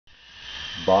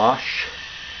Bosch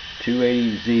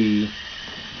 280Z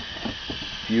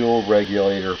fuel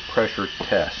regulator pressure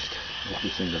test. Hope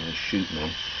this thing doesn't shoot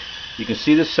me. You can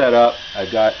see the setup.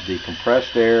 I've got the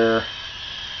compressed air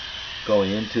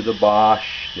going into the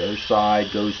Bosch. The other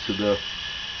side goes to the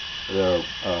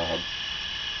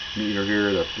meter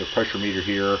here, the pressure meter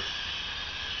here.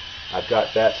 I've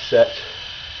got that set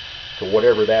to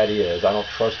whatever that is. I don't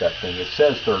trust that thing. It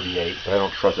says 38, but I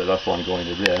don't trust it. That's why I'm going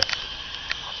to this.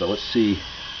 So let's see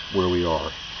where we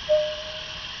are.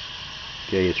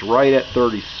 Okay, it's right at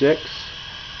 36.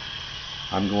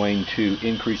 I'm going to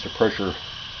increase the pressure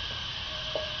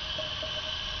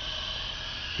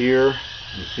here.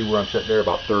 You see where I'm set there,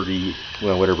 about 30,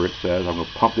 well, whatever it says. I'm going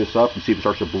to pump this up and see if it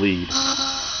starts to bleed.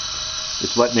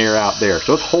 It's letting air out there.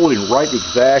 So it's holding right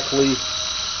exactly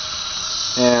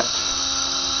at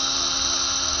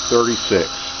 36.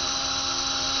 I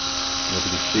don't know if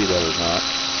you can see that or not.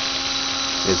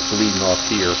 It's bleeding off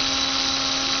here.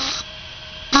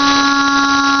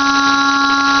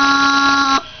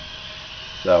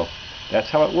 So that's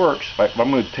how it works. I'm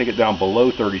going to take it down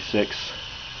below 36.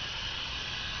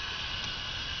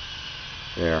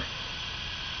 There.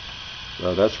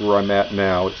 So that's where I'm at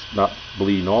now. It's not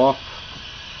bleeding off.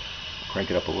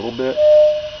 Crank it up a little bit.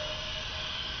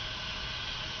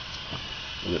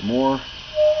 A little bit more.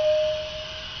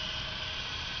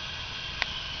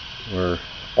 We're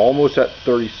almost at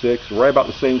 36, right about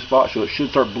the same spot, so it should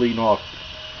start bleeding off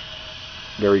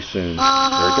very soon.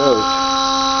 There it goes.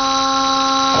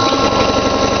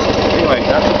 Anyway,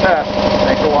 that's the test.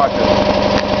 Thanks for watching.